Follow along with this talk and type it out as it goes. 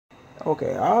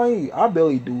Okay, I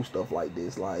barely do stuff like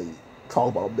this, like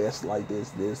talk about best like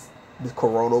this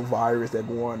coronavirus that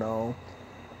going on,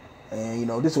 and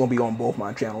this is gonna be on both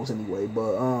my channels anyway.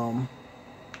 But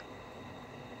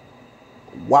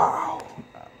wow,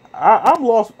 I'm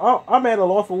lost. I'm at a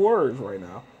loss for words right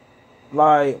now.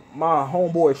 Like my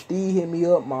homeboy Steve hit me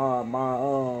up, my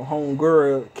home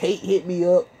girl Kate hit me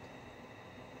up.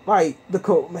 Like the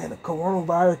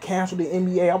coronavirus canceled the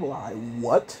NBA. I'm like,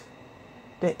 what?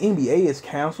 The NBA is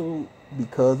canceled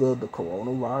because of the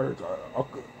coronavirus?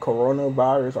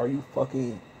 Coronavirus? Are you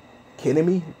fucking kidding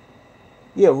me?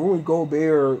 Yeah, Rudy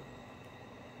Gobert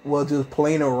was just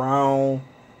playing around,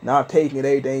 not taking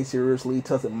everything seriously,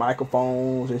 touching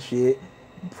microphones and shit,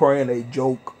 playing a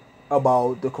joke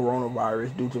about the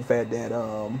coronavirus due to the fact that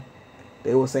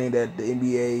they were saying that the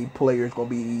NBA players gonna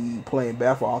be playing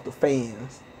basketball off the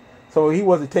fans. So he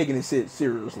wasn't taking it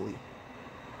seriously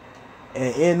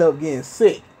and ended up getting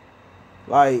sick.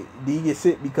 Like, did he get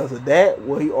sick because of that?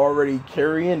 Was he already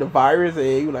carrying the virus? And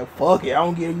he was like, fuck it, I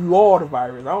don't give you all the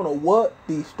virus. I don't know what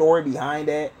the story behind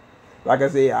that. Like I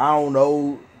said, I don't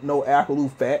know no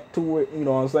absolute fact to it. You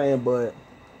know what I'm saying? But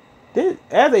this,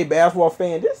 as a basketball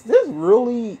fan, this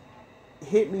really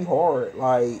hit me hard.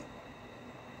 Like,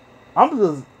 I'm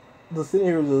just sitting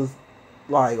here just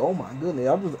like, oh my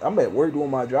goodness. I'm at work doing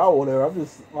my job or whatever. I'm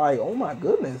just like, oh my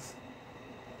goodness.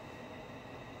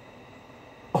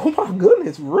 Oh my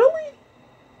goodness, really?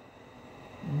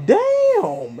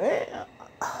 Damn, man.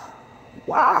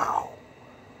 Wow.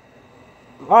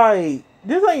 Like,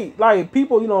 this ain't like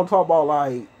people, talk about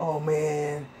like, oh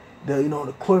man,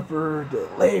 the Clippers, the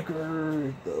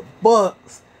Lakers, the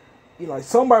Bucks. Like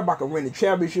somebody about to win the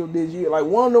championship this year. Like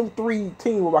one of them three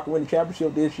teams were about to win the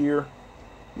championship this year.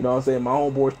 You know what I'm saying? My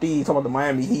homeboy Steve talking about the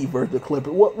Miami Heat versus the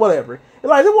Clippers. Whatever. And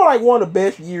like, this was like one of the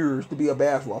best years to be a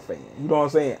basketball fan. You know what I'm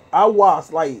saying? I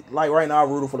watched, like right now,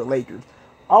 I'm rooting for the Lakers.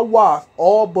 I watched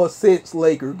all but 6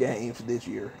 Laker games this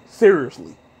year.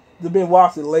 Seriously. I've been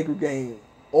watching the Laker game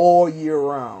all year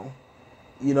round.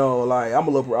 Like, I'm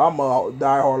a diehard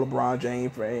LeBron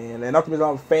James fan. And not to mention,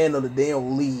 I'm a fan of the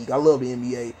damn league. I love the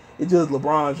NBA. It's just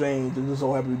LeBron James is just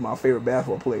so happy to be my favorite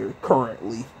basketball player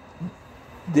currently.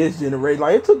 This generation,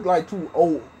 like it took like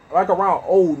like around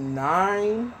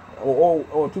 '09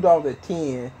 or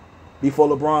 2010 before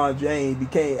LeBron James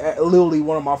became literally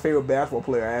one of my favorite basketball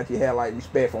players. I actually had like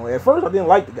respect for him. At first, I didn't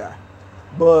like the guy,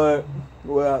 but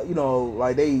well,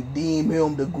 like they deem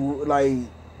him the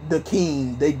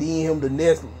king. They deem him the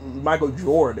next Michael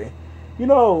Jordan.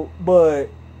 But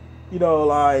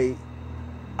like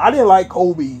I didn't like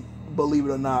Kobe, believe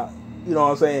it or not. You know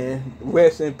what I'm saying?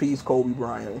 Rest in peace, Kobe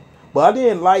Bryant. But I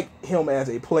didn't like him as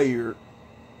a player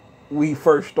we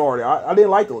first started. I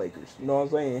didn't like the Lakers. You know what I'm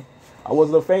saying? I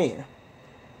wasn't a fan.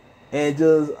 And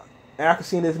just after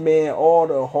seeing this man, all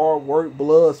the hard work,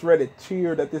 blood, sweat, and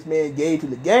tear that this man gave to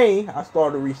the game, I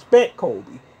started to respect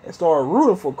Kobe and started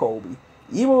rooting for Kobe.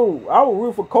 Even I would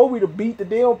root for Kobe to beat the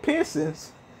damn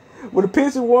Pistons. When the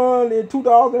Pistons won in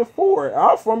 2004,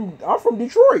 I'm from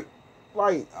Detroit.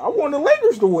 Like, I wanted the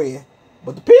Lakers to win.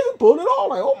 But the Pistons pulled it off.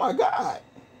 Like, oh my God.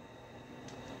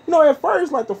 At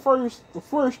first, like the first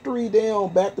 3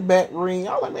 down back-to-back ring,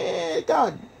 I was like, man,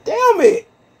 God damn it.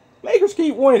 Lakers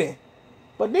keep winning.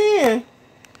 But then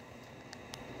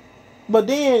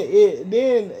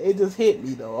it just hit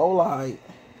me though. I was like,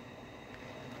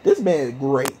 this man is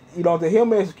great. Him and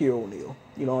Shaquille O'Neal.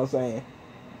 You know what I'm saying?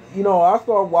 I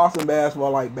started watching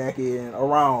basketball like back in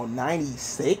around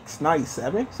 96,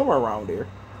 97, somewhere around there.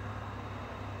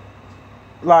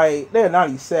 Like, they're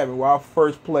 97 where I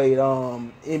first played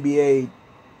NBA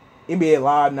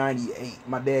Live 98.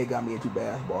 My dad got me into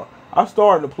basketball. I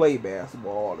started to play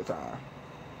basketball all the time.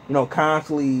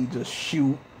 Constantly just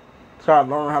shoot. Started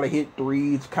to learn how to hit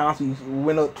threes. Constantly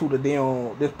went up to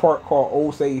this park called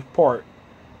Osage Park.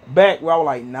 Back when I was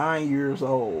like 9 years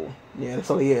old.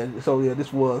 So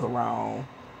this was around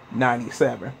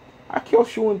 97. I kept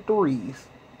shooting threes.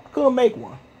 I couldn't make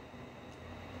one.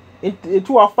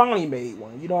 Until I finally made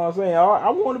one. You know what I'm saying? I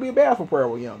wanted to be a basketball player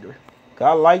when I was younger. Cause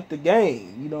I liked the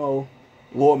game.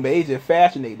 What made it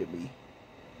fascinated me.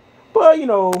 But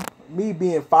me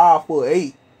being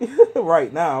 5'8"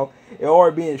 right now, and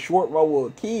already being short while I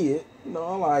was a kid,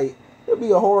 I'm like, it'd be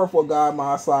a horror for a guy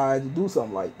my size to do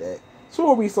something like that.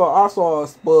 So I saw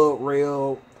Spud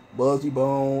Rail, Buzzy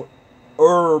Bone,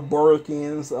 Herb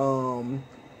Burkins,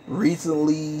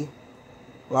 recently,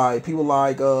 like people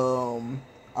like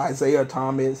Isaiah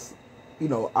Thomas,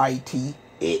 IT,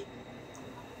 it,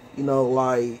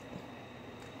 like,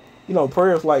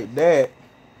 players like that.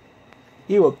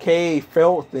 Even Kay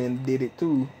Felton did it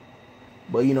too.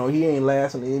 But you know, he ain't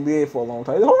lasting in the NBA for a long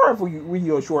time. It's hard for you when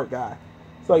you're a short guy.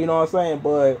 So you know what I'm saying?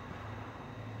 But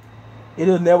it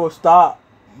has never stopped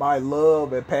my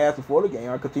love and passion for the game.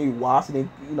 I continue watching it,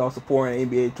 you know, supporting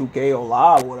NBA 2K or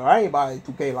live. Whatever. I ain't buying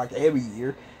 2K like every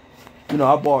year. You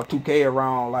know, I bought 2K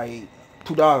around like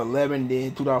 2011,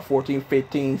 then 2014,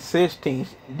 15, 16.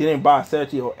 Didn't buy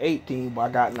 17 or 18, but I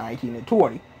got 19 and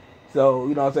 20. So,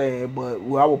 you know what I'm saying? But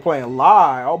when I was playing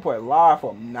live, I was playing live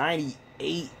from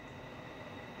 98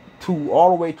 to all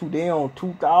the way to damn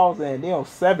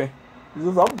 2007.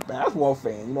 I'm a basketball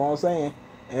fan, you know what I'm saying?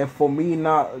 And for me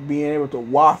not being able to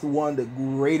watch one of the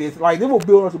greatest, like they were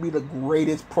building to be the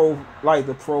greatest pro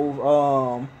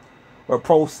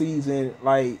season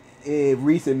like in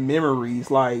recent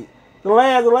memories. Like the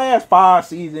last 5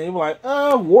 seasons, it was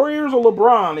like Warriors or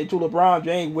LeBron until LeBron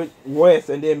James went west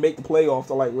and then make the playoffs.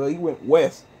 So like, well, he went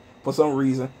west for some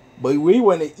reason. But when he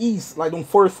went in the East, like them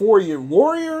first 4 years,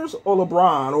 Warriors or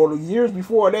LeBron, or the years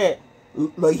before that,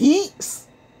 the Heat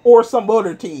or some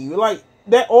other team. Like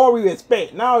that all we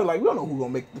expect. Now like we don't know who's gonna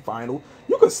make the final.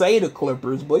 You could say the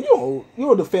Clippers, but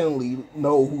you'll definitely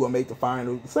know who's gonna make the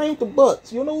finals. Same with the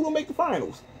Bucks. You'll know who's gonna make the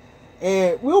finals.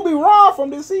 And we'll be wrong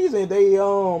from this season. They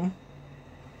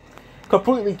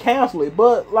completely cancel it.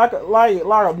 But like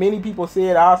many people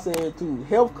said, I said too,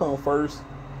 health comes first.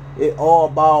 It's all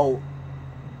about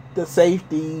the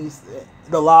safeties,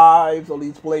 the lives of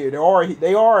these players.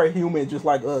 They are human just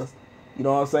like us. You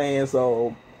know what I'm saying?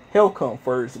 So health come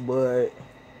first, but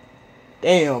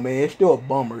damn man, it's still a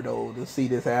bummer though to see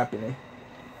this happening.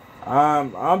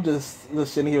 I'm just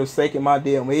sitting here shaking my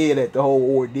damn head at the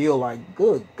whole ordeal. Like,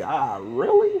 good God,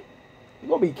 really? You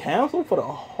gonna be canceled for the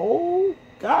whole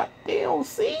goddamn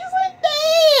season?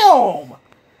 Damn.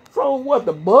 So what?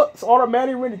 The Bucks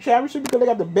automatically win the championship because they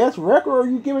got the best record, or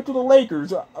you give it to the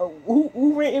Lakers? Who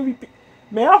win MVP?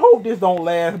 Man, I hope this don't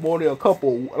last more than a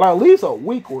couple, like at least a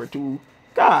week or two.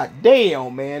 God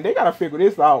damn, man, they gotta figure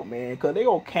this out, man, because they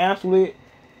gonna cancel it.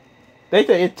 They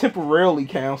say it's temporarily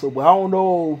canceled, but I don't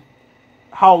know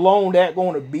how long that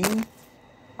gonna be.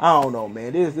 I don't know,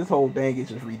 man. This whole thing is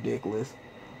just ridiculous.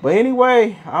 But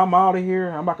anyway, I'm out of here.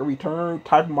 I'm about to return,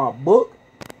 typing my book,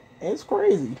 and it's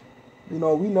crazy. You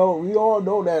know, we all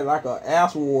know that like an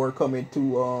asteroid coming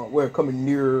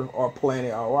near our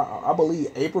planet. I believe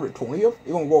April the 20th.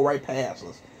 It's gonna go right past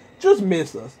us, just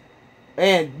miss us.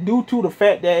 And due to the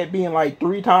fact that it being like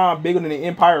 3 times bigger than the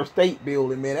Empire State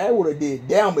Building, man, that would have did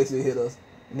damage to hit us.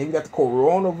 And then we got the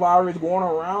coronavirus going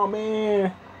around,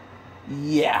 man.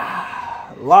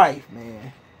 Yeah, life,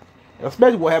 man.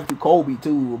 Especially what happened to Kobe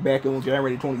too back on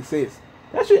January 26th.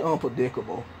 That shit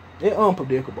unpredictable. It's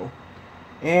unpredictable.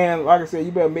 And like I said,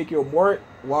 you better make your mark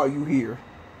while you here.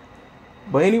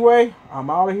 But anyway, I'm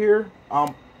out of here.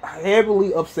 I'm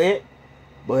heavily upset,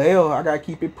 but hell, I gotta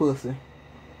keep it pushing.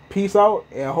 Peace out,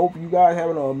 and I hope you guys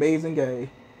having an amazing day.